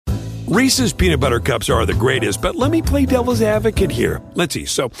Reese's Peanut Butter Cups are the greatest, but let me play devil's advocate here. Let's see.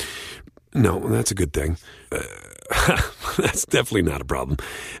 So, no, that's a good thing. That's definitely not a problem.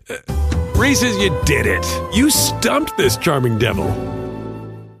 Reese's, you did it. You stumped this charming devil.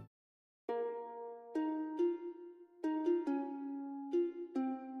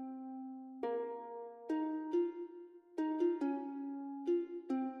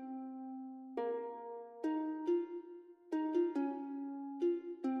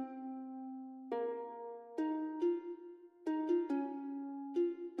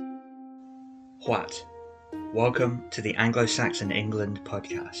 What? Welcome to the Anglo-Saxon England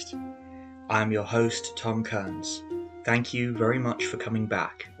podcast. I am your host, Tom Kearns. Thank you very much for coming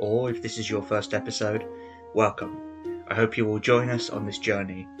back, or if this is your first episode, welcome. I hope you will join us on this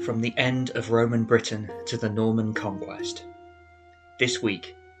journey from the end of Roman Britain to the Norman conquest. This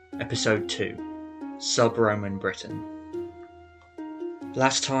week, episode 2, Sub-Roman Britain.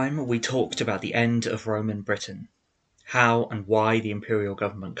 Last time we talked about the end of Roman Britain, how and why the imperial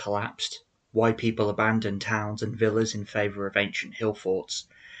government collapsed, why people abandoned towns and villas in favour of ancient hill forts,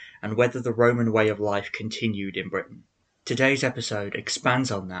 and whether the Roman way of life continued in Britain. Today's episode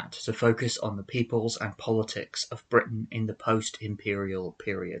expands on that to focus on the peoples and politics of Britain in the post-imperial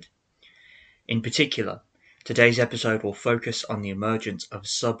period. In particular, today's episode will focus on the emergence of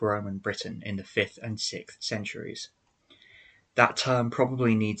sub-Roman Britain in the 5th and 6th centuries. That term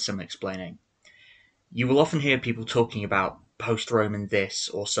probably needs some explaining. You will often hear people talking about post-Roman this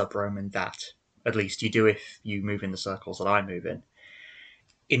or sub-Roman that. At least you do if you move in the circles that I move in.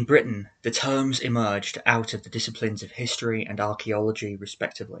 In Britain, the terms emerged out of the disciplines of history and archaeology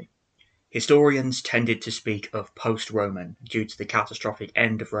respectively. Historians tended to speak of post-Roman due to the catastrophic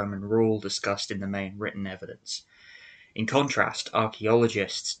end of Roman rule discussed in the main written evidence. In contrast,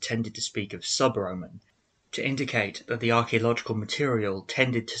 archaeologists tended to speak of sub-Roman to indicate that the archaeological material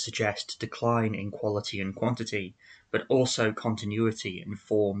tended to suggest decline in quality and quantity, but also continuity in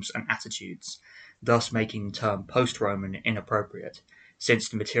forms and attitudes, thus making the term post-Roman inappropriate, since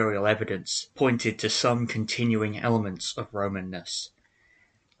the material evidence pointed to some continuing elements of Romanness.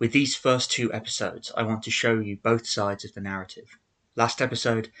 With these first two episodes, I want to show you both sides of the narrative. Last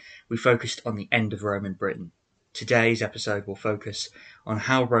episode, we focused on the end of Roman Britain. Today's episode will focus on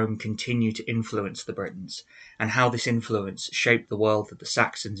how Rome continued to influence the Britons, and how this influence shaped the world that the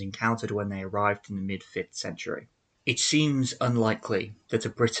Saxons encountered when they arrived in the mid-5th century. It seems unlikely that a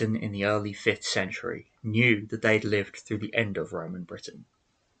Briton in the early 5th century knew that they'd lived through the end of Roman Britain.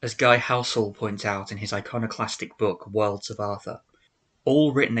 As Guy Halsall points out in his iconoclastic book Worlds of Arthur,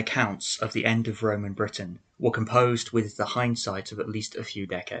 all written accounts of the end of Roman Britain were composed with the hindsight of at least a few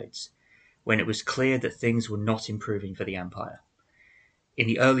decades, when it was clear that things were not improving for the empire. In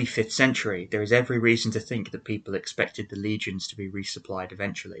the early 5th century, there is every reason to think that people expected the legions to be resupplied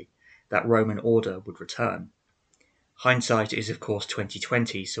eventually, that Roman order would return. Hindsight is of course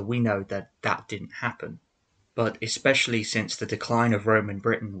 2020, so we know that that didn't happen. But especially since the decline of Roman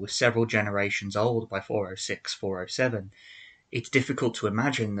Britain was several generations old by 406, 407, it's difficult to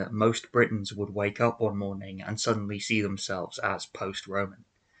imagine that most Britons would wake up one morning and suddenly see themselves as post-Roman.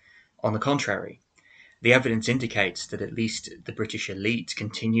 On the contrary, the evidence indicates that at least the British elite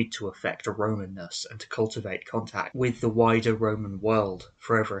continued to affect Romanness and to cultivate contact with the wider Roman world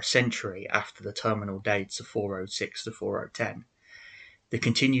for over a century after the terminal dates of 406 to 410. The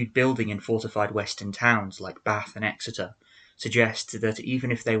continued building in fortified western towns like Bath and Exeter suggests that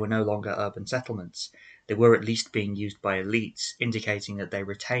even if they were no longer urban settlements, they were at least being used by elites, indicating that they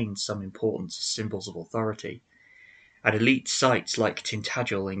retained some importance as symbols of authority. At elite sites like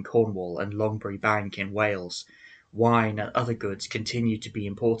Tintagel in Cornwall and Longbury Bank in Wales, wine and other goods continued to be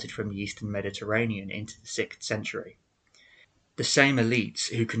imported from the eastern Mediterranean into the 6th century. The same elites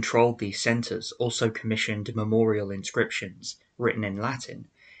who controlled these centres also commissioned memorial inscriptions, written in Latin,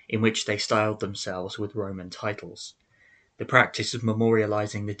 in which they styled themselves with Roman titles. The practice of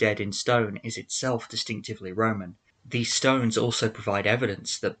memorialising the dead in stone is itself distinctively Roman. These stones also provide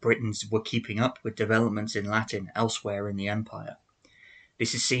evidence that Britons were keeping up with developments in Latin elsewhere in the empire.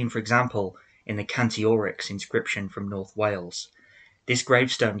 This is seen, for example, in the Cantiorix inscription from North Wales. This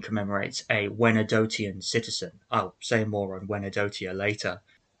gravestone commemorates a Wenadotian citizen. I'll say more on Wenadotia later.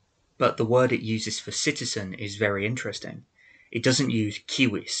 But the word it uses for citizen is very interesting. It doesn't use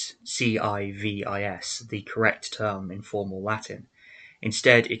civis, C-I-V-I-S, the correct term in formal Latin.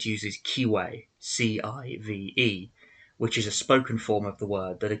 Instead, it uses cive, C-I-V-E, which is a spoken form of the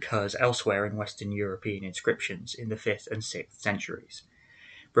word that occurs elsewhere in Western European inscriptions in the 5th and 6th centuries.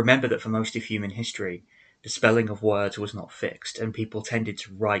 Remember that for most of human history, the spelling of words was not fixed, and people tended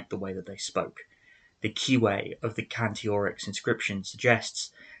to write the way that they spoke. The cive of the Cantiorix inscription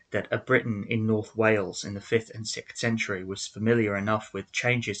suggests that a Briton in North Wales in the 5th and 6th century was familiar enough with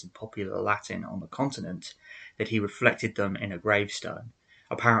changes in popular Latin on the continent that he reflected them in a gravestone,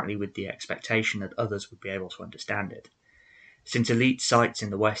 apparently with the expectation that others would be able to understand it. Since elite sites in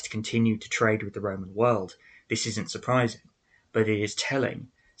the West continued to trade with the Roman world, this isn't surprising, but it is telling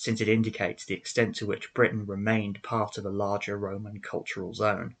since it indicates the extent to which Britain remained part of a larger Roman cultural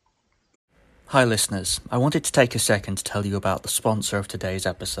zone. Hi listeners, I wanted to take a second to tell you about the sponsor of today's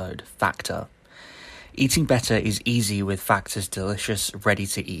episode, Factor. Eating better is easy with Factor's delicious,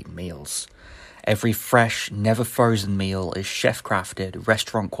 ready-to-eat meals. Every fresh, never frozen meal is chef-crafted,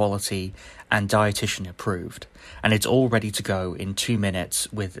 restaurant quality, and dietitian approved, and it's all ready to go in 2 minutes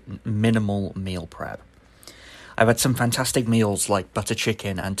with minimal meal prep. I've had some fantastic meals like butter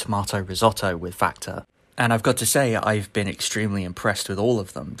chicken and tomato risotto with Factor, and I've got to say I've been extremely impressed with all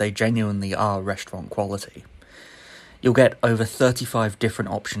of them. They genuinely are restaurant quality. You'll get over 35 different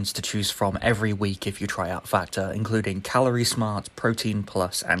options to choose from every week if you try out Factor, including Calorie Smart, Protein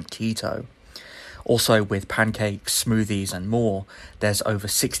Plus, and Keto. Also, with pancakes, smoothies, and more, there's over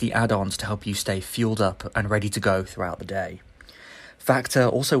 60 add-ons to help you stay fueled up and ready to go throughout the day. Factor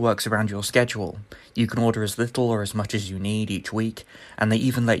also works around your schedule. You can order as little or as much as you need each week, and they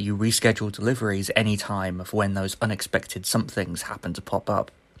even let you reschedule deliveries any time of when those unexpected somethings happen to pop up.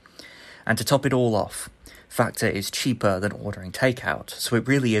 And to top it all off, Factor is cheaper than ordering takeout, so it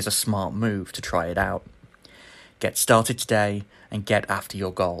really is a smart move to try it out. Get started today and get after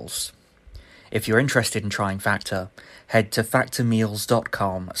your goals. If you're interested in trying Factor, head to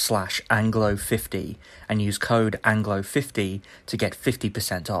factormeals.com/Anglo50 and use code Anglo50 to get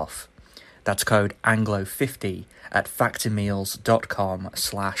 50% off. That's code Anglo50 at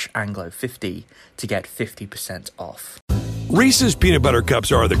factormeals.com/Anglo50 to get 50% off. Reese's peanut butter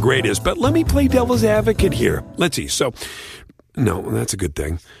cups are the greatest, but let me play devil's advocate here. Let's see. So, no, that's a good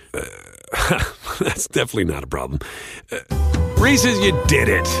thing. That's definitely not a problem. Reese's, you did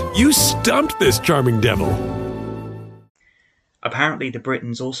it. You stumped this charming devil. Apparently the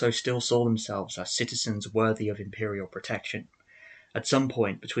Britons also still saw themselves as citizens worthy of imperial protection. At some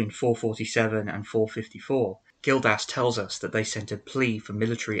point between 447 and 454, Gildas tells us that they sent a plea for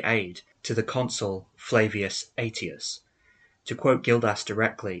military aid to the consul Flavius Aetius. To quote Gildas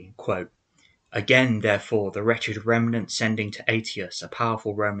directly, quote, "Again, therefore, the wretched remnant sending to Aetius, a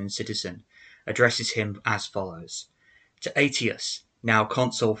powerful Roman citizen, addresses him as follows. To Aetius, now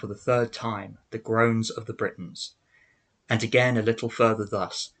consul for the 3rd time, the groans of the Britons." And again a little further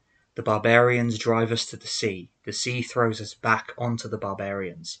thus, "The barbarians drive us to the sea throws us back onto the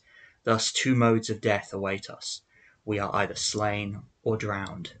barbarians. Thus 2 modes of death await us. We are either slain or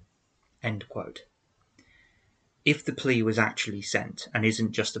drowned." End quote. If the plea was actually sent, and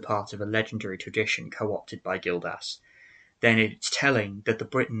isn't just a part of a legendary tradition co-opted by Gildas, then it's telling that the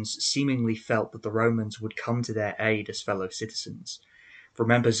Britons seemingly felt that the Romans would come to their aid as fellow citizens.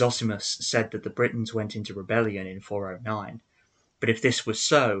 Remember, Zosimus said that the Britons went into rebellion in 409, but if this was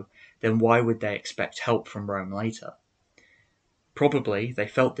so, then why would they expect help from Rome later? Probably they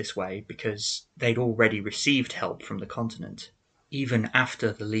felt this way because they'd already received help from the continent, even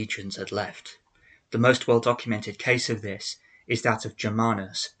after the legions had left. The most well-documented case of this is that of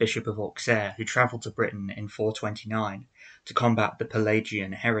Germanus, Bishop of Auxerre, who travelled to Britain in 429 to combat the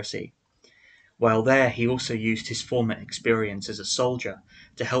Pelagian heresy. While there, he also used his former experience as a soldier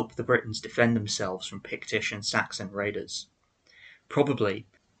to help the Britons defend themselves from Pictish and Saxon raiders. Probably,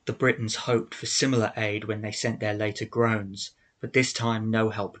 the Britons hoped for similar aid when they sent their later groans, but this time no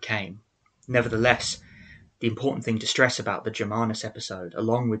help came. Nevertheless, the important thing to stress about the Germanus episode,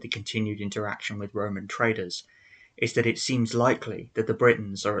 along with the continued interaction with Roman traders, is that it seems likely that the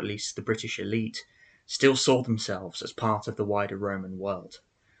Britons, or at least the British elite, still saw themselves as part of the wider Roman world.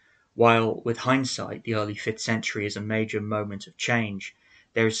 While, with hindsight, the early 5th century is a major moment of change,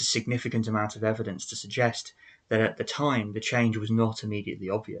 there is a significant amount of evidence to suggest that at the time the change was not immediately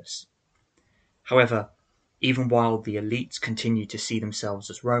obvious. However, even while the elites continued to see themselves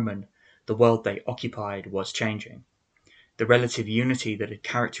as Roman, the world they occupied was changing. The relative unity that had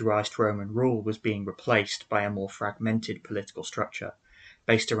characterized Roman rule was being replaced by a more fragmented political structure,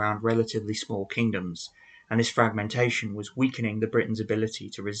 based around relatively small kingdoms, and this fragmentation was weakening the Britons' ability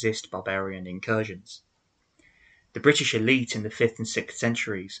to resist barbarian incursions. The British elite in the 5th and 6th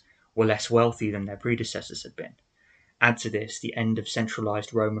centuries were less wealthy than their predecessors had been. Add to this the end of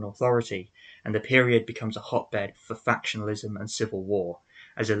centralized Roman authority, and the period becomes a hotbed for factionalism and civil war,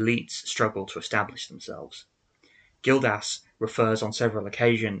 as elites struggle to establish themselves. Gildas refers on several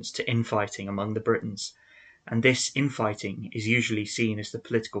occasions to infighting among the Britons, and this infighting is usually seen as the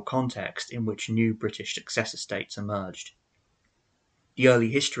political context in which new British successor states emerged. The early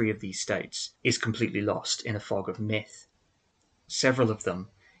history of these states is completely lost in a fog of myth. Several of them,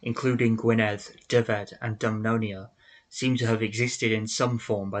 including Gwynedd, Dyfed, and Dumnonia, seem to have existed in some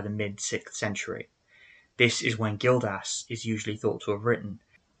form by the mid-6th century. This is when Gildas is usually thought to have written,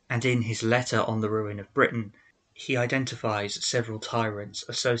 and in his letter on the ruin of Britain, he identifies several tyrants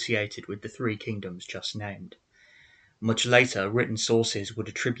associated with the three kingdoms just named. Much later, written sources would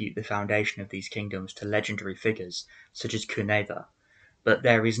attribute the foundation of these kingdoms to legendary figures such as Cunedda, but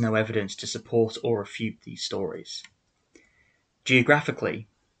there is no evidence to support or refute these stories. Geographically,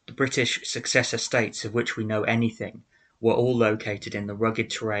 the British successor states of which we know anything were all located in the rugged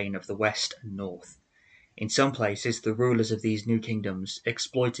terrain of the west and north. In some places, the rulers of these new kingdoms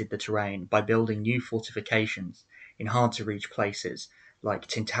exploited the terrain by building new fortifications in hard-to-reach places like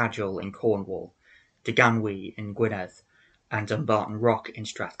Tintagel in Cornwall, Deganwy in Gwynedd, and Dumbarton Rock in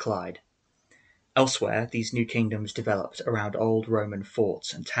Strathclyde. Elsewhere, these new kingdoms developed around old Roman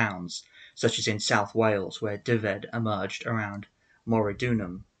forts and towns, such as in South Wales, where Dyfed emerged around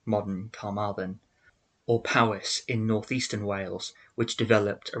Morydunum, modern Carmarthen, or Powys in northeastern Wales, which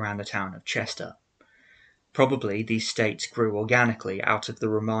developed around the town of Chester. Probably these states grew organically out of the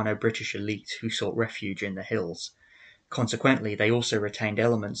Romano-British elite who sought refuge in the hills. Consequently, they also retained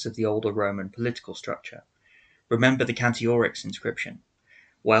elements of the older Roman political structure. Remember the Cantioryx inscription?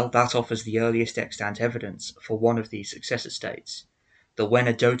 Well, that offers the earliest extant evidence for one of these successor states. The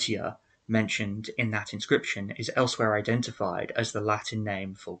Wenadotia mentioned in that inscription is elsewhere identified as the Latin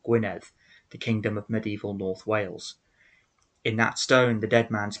name for Gwynedd, the kingdom of medieval North Wales. In that stone, the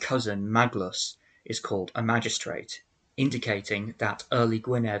dead man's cousin, Maglus, is called a magistrate, indicating that early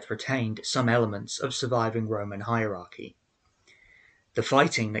Gwynedd retained some elements of surviving Roman hierarchy. The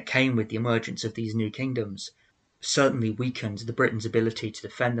fighting that came with the emergence of these new kingdoms certainly weakened the Britons' ability to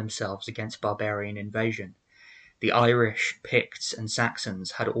defend themselves against barbarian invasion. The Irish, Picts, and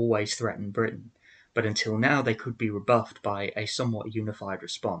Saxons had always threatened Britain, but until now they could be rebuffed by a somewhat unified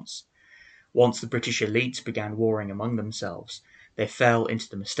response. Once the British elites began warring among themselves, they fell into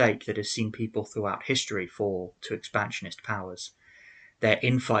the mistake that has seen people throughout history fall to expansionist powers. Their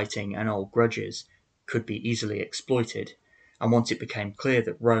infighting and old grudges could be easily exploited, and once it became clear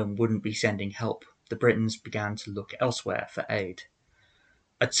that Rome wouldn't be sending help, the Britons began to look elsewhere for aid.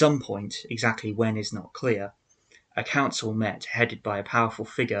 At some point, exactly when is not clear, a council met headed by a powerful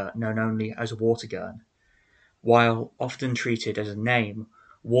figure known only as Vortigern. While often treated as a name,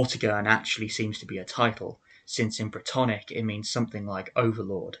 Vortigern actually seems to be a title, since in Brittonic it means something like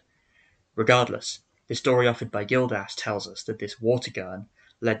overlord. Regardless, the story offered by Gildas tells us that this Vortigern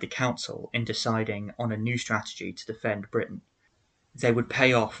led the council in deciding on a new strategy to defend Britain. They would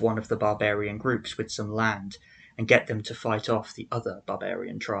pay off one of the barbarian groups with some land and get them to fight off the other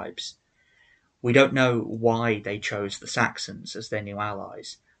barbarian tribes. We don't know why they chose the Saxons as their new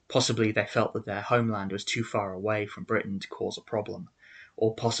allies. Possibly they felt that their homeland was too far away from Britain to cause a problem,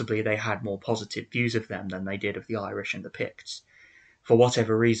 or possibly they had more positive views of them than they did of the Irish and the Picts. For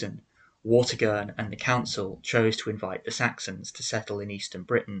whatever reason, Vortigern and the council chose to invite the Saxons to settle in eastern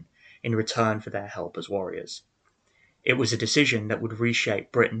Britain in return for their help as warriors. It was a decision that would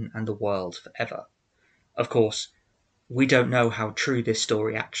reshape Britain and the world forever. Of course, we don't know how true this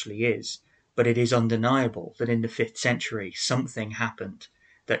story actually is, but it is undeniable that in the 5th century something happened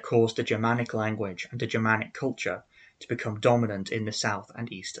that caused a Germanic language and a Germanic culture to become dominant in the south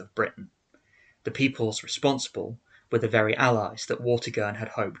and east of Britain. The peoples responsible were the very allies that Vortigern had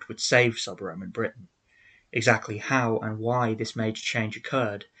hoped would save sub-Roman Britain. Exactly how and why this major change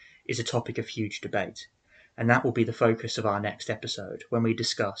occurred is a topic of huge debate, and that will be the focus of our next episode when we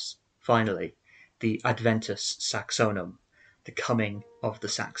discuss, finally, the Adventus Saxonum, the coming of the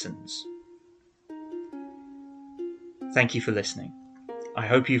Saxons. Thank you for listening. I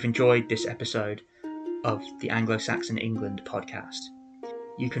hope you've enjoyed this episode of the Anglo-Saxon England podcast.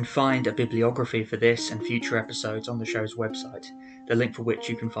 You can find a bibliography for this and future episodes on the show's website, the link for which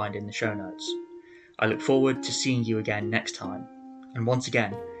you can find in the show notes. I look forward to seeing you again next time. And once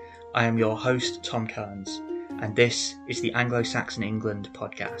again, I am your host, Tom Kearns, and this is the Anglo-Saxon England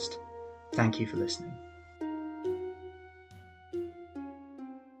podcast. Thank you for listening.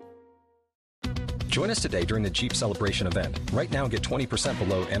 Join us today during the Jeep Celebration event. Right now, get 20%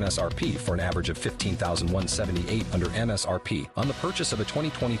 below MSRP for an average of $15,178 under MSRP on the purchase of a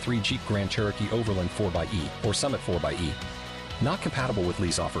 2023 Jeep Grand Cherokee Overland 4xE or Summit 4xE. Not compatible with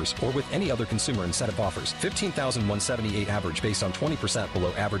lease offers or with any other consumer incentive offers. $15,178 average based on 20%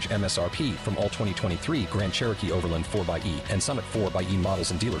 below average MSRP from all 2023 Grand Cherokee Overland 4xE and Summit 4xE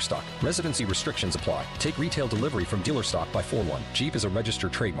models in dealer stock. Residency restrictions apply. Take retail delivery from dealer stock by 4/1. Jeep is a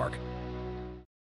registered trademark.